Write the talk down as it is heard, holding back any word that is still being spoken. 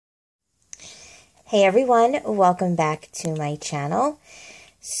Hey everyone, welcome back to my channel.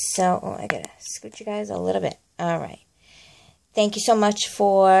 So, I gotta scoot you guys a little bit. Alright. Thank you so much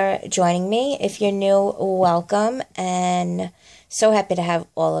for joining me. If you're new, welcome, and so happy to have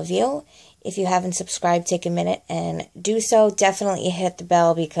all of you. If you haven't subscribed, take a minute and do so. Definitely hit the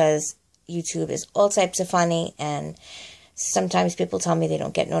bell because YouTube is all types of funny, and sometimes people tell me they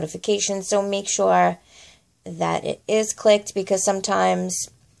don't get notifications, so make sure that it is clicked because sometimes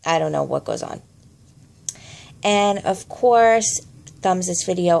I don't know what goes on. And of course, thumbs this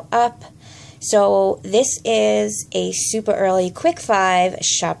video up. So this is a super early quick 5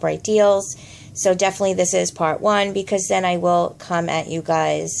 ShopRite deals. So definitely this is part 1 because then I will come at you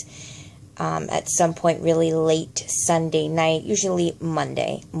guys at some point really late Sunday night, usually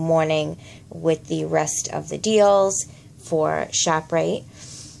Monday morning, with the rest of the deals for ShopRite.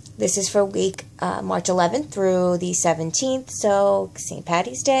 This is for week March 11th through the 17th, so St.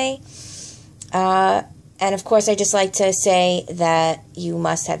 Patty's Day. And of course, I just like to say that you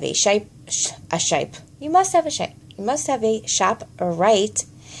must have a ShopRite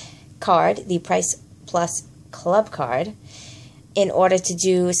card, the Price Plus Club card, in order to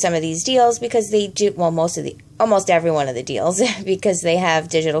do some of these deals because they do, well, almost every one of the deals because they have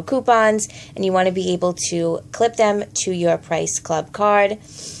digital coupons and you want to be able to clip them to your Price Club card.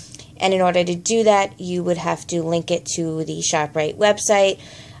 And in order to do that, you would have to link it to the ShopRite website.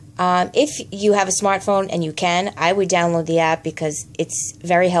 If you have a smartphone and you can, I would download the app because it's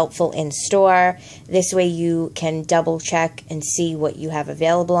very helpful in store. This way you can double check and see what you have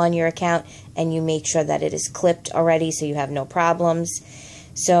available on your account and you make sure that it is clipped already so you have no problems.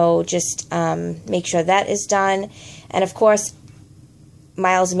 So just make sure that is done. And of course,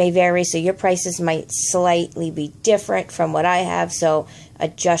 miles may vary, so your prices might slightly be different from what I have, so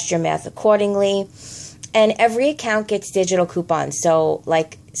adjust your math accordingly. And every account gets digital coupons, so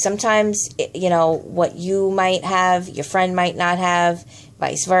like sometimes, you know, what you might have, your friend might not have,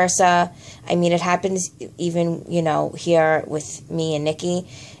 vice versa. I mean, it happens even, you know, here with me and Nikki.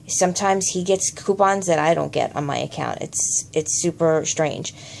 Sometimes he gets coupons that I don't get on my account. It's super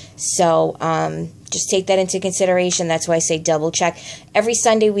strange. So just take that into consideration. That's why I say double check. Every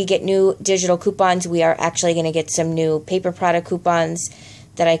Sunday we get new digital coupons. We are actually going to get some new paper product coupons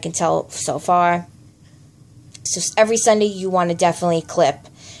that I can tell so far. So every Sunday you want to definitely clip.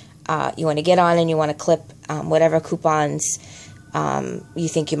 You want to get on and you want to clip whatever coupons you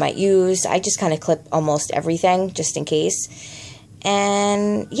think you might use. I just kind of clip almost everything just in case.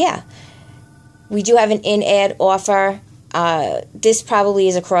 And yeah, we do have an in-ad offer. This probably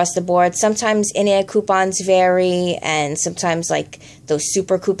is across the board. Sometimes in-ad coupons vary, and sometimes like those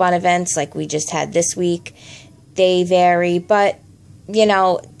super coupon events like we just had this week, they vary. But, you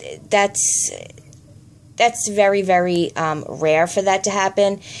know, that's very, very rare for that to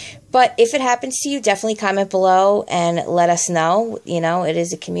happen. But if it happens to you, definitely comment below and let us know. You know, it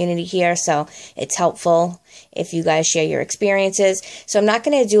is a community here, so it's helpful if you guys share your experiences. So I'm not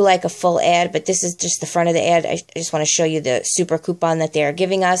going to do like a full ad, but this is just the front of the ad. I just want to show you the super coupon that they are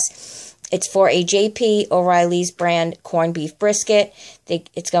giving us. It's for a JP O'Reilly's brand corned beef brisket.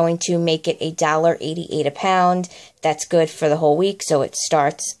 It's going to make it $1.88 a pound. That's good for the whole week. So it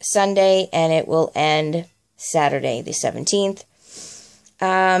starts Sunday and it will end Saturday the 17th.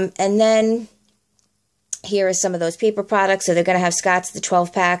 And then here are some of those paper products. So they're going to have Scott's, the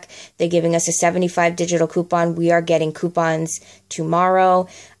 12-pack. They're giving us a 75 digital coupon. We are getting coupons tomorrow.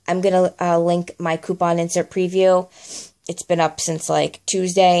 I'm going to link my coupon insert preview. It's been up since like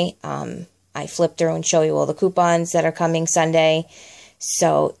Tuesday. I flip through and show you all the coupons that are coming Sunday.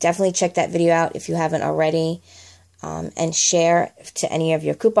 So definitely check that video out if you haven't already. And share to any of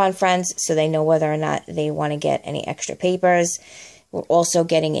your coupon friends so they know whether or not they want to get any extra papers. We're also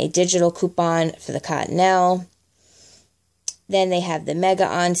getting a digital coupon for the Cottonelle. Then they have the Mega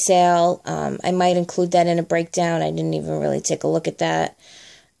on sale. I might include that in a breakdown. I didn't even really take a look at that.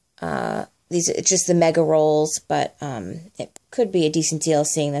 It's just the Mega Rolls, but it could be a decent deal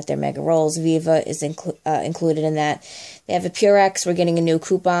seeing that they're Mega Rolls. Viva is included in that. They have a Purex. We're getting a new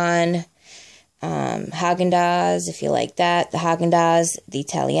coupon. Haagen-Dazs, if you like that. The Haagen-Dazs, the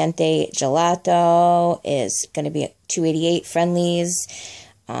Tagliente Gelato is going to be at $2.88. Friendlies.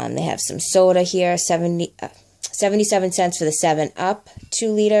 They have some soda here, 77 cents for the 7-Up,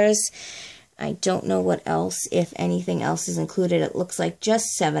 2 liters. I don't know what else, if anything else is included. It looks like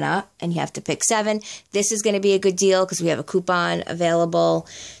just 7-Up, and you have to pick 7. This is going to be a good deal because we have a coupon available.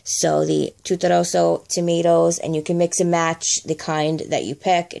 So the Tutoroso tomatoes, and you can mix and match the kind that you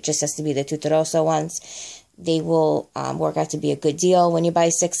pick. It just has to be the Tutoroso ones. They will work out to be a good deal when you buy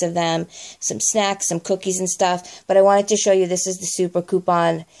 6 of them. Some snacks, some cookies and stuff. But I wanted to show you this is the super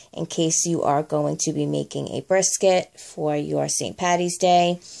coupon in case you are going to be making a brisket for your St. Patty's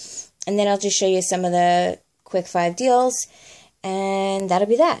Day. And then I'll just show you some of the quick 5 deals. And that'll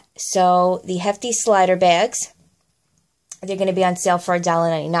be that. So the hefty slider bags, they're going to be on sale for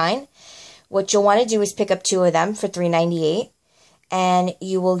 $1.99. What you'll want to do is pick up 2 of them for $3.98. And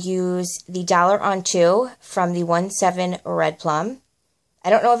you will use the $1 on 2 from the 1/7 Red Plum. I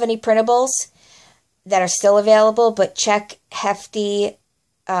don't know of any printables that are still available, but check Hefty,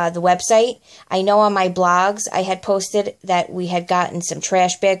 the website. I know on my blogs I had posted that we had gotten some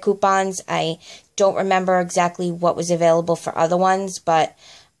trash bag coupons. I don't remember exactly what was available for other ones, but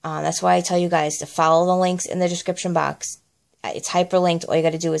that's why I tell you guys to follow the links in the description box. It's hyperlinked. All you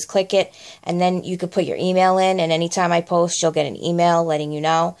got to do is click it, and then you could put your email in, and anytime I post, you'll get an email letting you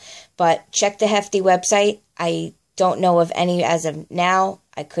know. But check the Hefty website. I don't know of any as of now.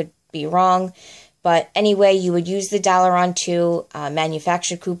 I could be wrong. But anyway, you would use the $1 on 2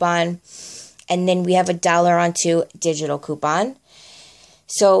 manufactured coupon, and then we have a $1 on 2 digital coupon.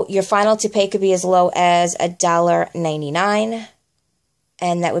 So your final to pay could be as low as $1.99.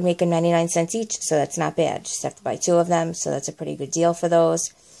 And that would make them 99 cents each, so that's not bad. Just have to buy 2 of them, so that's a pretty good deal for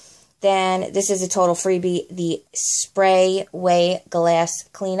those. Then this is a total freebie, the Spray Way Glass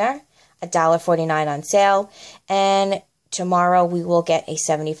Cleaner, $1.49 on sale. And tomorrow we will get a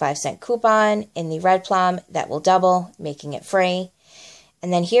 75-cent coupon in the Red Plum that will double, making it free.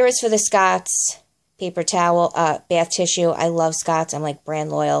 And then here is for the Scott's paper towel, bath tissue. I love Scott's. I'm like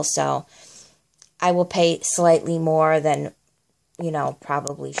brand loyal, so I will pay slightly more than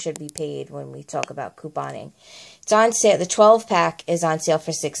probably should be paid when we talk about couponing. It's on sale. The 12-pack is on sale for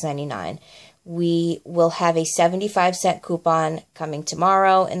 $6.99. We will have a 75-cent coupon coming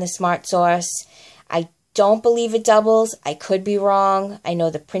tomorrow in the Smart Source. I don't believe it doubles. I could be wrong. I know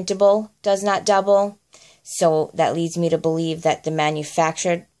the printable does not double, so that leads me to believe that the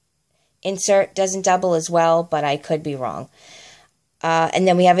manufactured insert doesn't double as well, but I could be wrong. And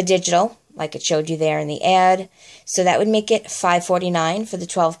then we have a digital, like it showed you there in the ad. So that would make it $5.49 for the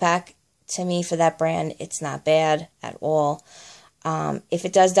 12-pack. To me, for that brand, it's not bad at all. If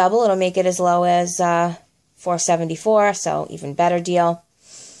it does double, it'll make it as low as $4.74, so even better deal.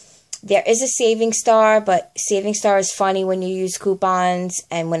 There is a Saving Star, but Saving Star is funny when you use coupons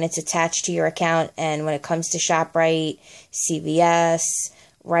and when it's attached to your account. And when it comes to ShopRite, CVS,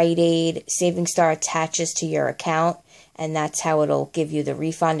 Rite Aid, Saving Star attaches to your account. And that's how it'll give you the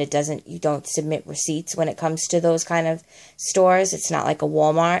refund. You don't submit receipts when it comes to those kind of stores. It's not like a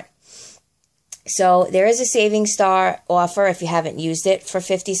Walmart. So there is a Saving Star offer if you haven't used it for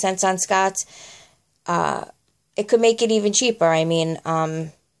 50 cents on Scott's. It could make it even cheaper. I mean,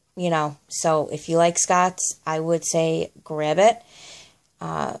 so if you like Scott's, I would say grab it.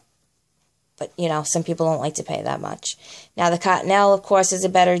 But, some people don't like to pay that much. Now, the Cottonelle, of course, is a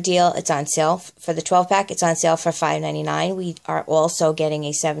better deal. It's on sale. For the 12-pack, it's on sale for $5.99. We are also getting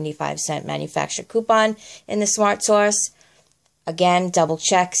a 75-cent manufactured coupon in the Smart Source. Again, double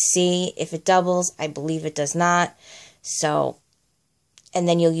check, see if it doubles. I believe it does not. So, and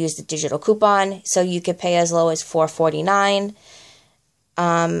then you'll use the digital coupon. So you could pay as low as $4.49.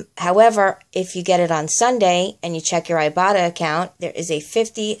 However, if you get it on Sunday and you check your Ibotta account, there is a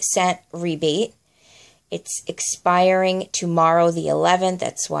 50-cent rebate. It's expiring tomorrow, the 11th.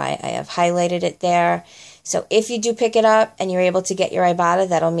 That's why I have highlighted it there. So if you do pick it up and you're able to get your Ibotta,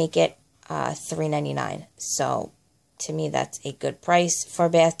 that'll make it $3.99. So to me, that's a good price for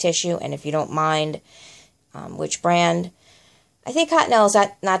bath tissue. And if you don't mind which brand, I think Cottonelle is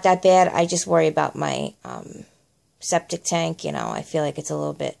not that bad. I just worry about my septic tank. I feel like it's a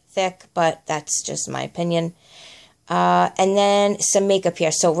little bit thick, but that's just my opinion. And then some makeup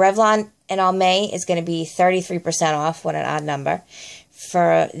here. So Revlon and Almay is going to be 33% off, what an odd number,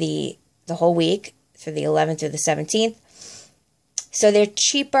 for the whole week, through the 11th through the 17th. So they're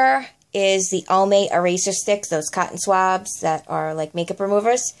cheaper is the Almay eraser sticks, those cotton swabs that are like makeup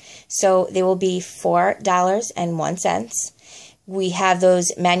removers. So they will be $4.01. We have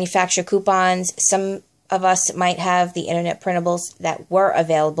those manufacturer coupons. Some of us might have the internet printables that were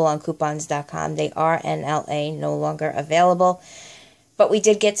available on coupons.com. They are NLA, no longer available. But we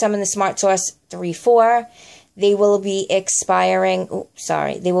did get some in the Smart Source 3-4. They will be expiring,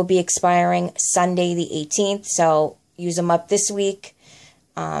 they will be expiring Sunday the 18th. So use them up this week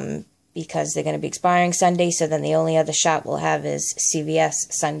because they're going to be expiring Sunday. So then the only other shop we'll have is CVS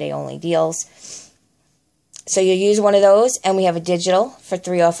Sunday only deals. So you'll use one of those, and we have a digital for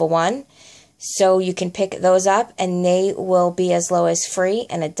 3 off of 1. So you can pick those up, and they will be as low as free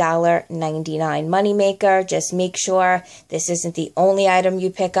and $1.99 moneymaker. Just make sure this isn't the only item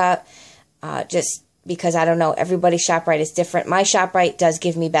you pick up. Just because, I don't know, everybody's ShopRite is different. My ShopRite does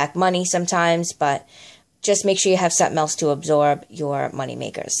give me back money sometimes, but just make sure you have something else to absorb your money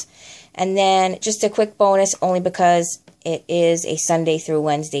makers. And then just a quick bonus, only because it is a Sunday through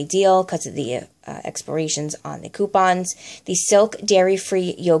Wednesday deal because of the expirations on the coupons. The Silk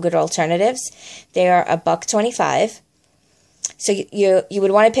dairy-free yogurt alternatives, they are $1.25. So you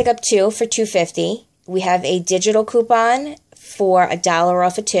would want to pick up 2 for $2.50. We have a digital coupon for $1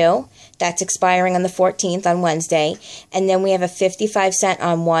 off of 2. That's expiring on the 14th on Wednesday. And then we have a 55-cent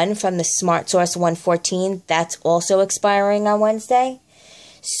on 1 from the Smart Source 114. That's also expiring on Wednesday.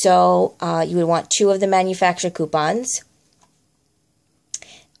 So you would want 2 of the manufacturer coupons.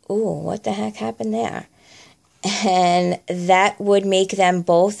 Ooh, what the heck happened there? And that would make them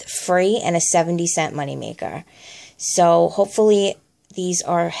both free and a 70-cent moneymaker. So hopefully these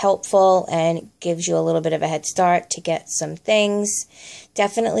are helpful and gives you a little bit of a head start to get some things.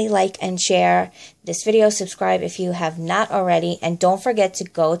 Definitely like and share this video. Subscribe if you have not already. And don't forget to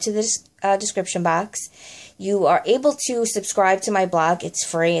go to this description box. You are able to subscribe to my blog. It's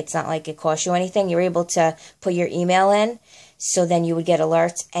free. It's not like it costs you anything. You're able to put your email in, so then you would get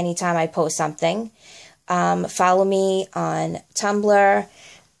alerts anytime I post something. Follow me on Tumblr.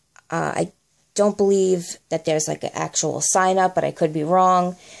 I don't believe that there's like an actual sign up, but I could be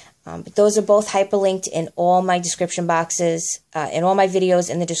wrong. But those are both hyperlinked in all my description boxes, in all my videos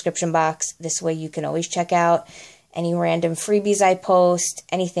in the description box. This way you can always check out any random freebies I post,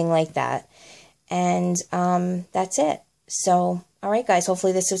 anything like that. And that's it. So, all right, guys,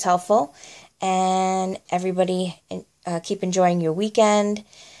 hopefully this was helpful. And everybody, keep enjoying your weekend.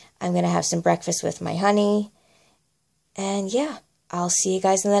 I'm going to have some breakfast with my honey. And yeah, I'll see you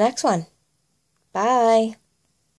guys in the next one. Bye.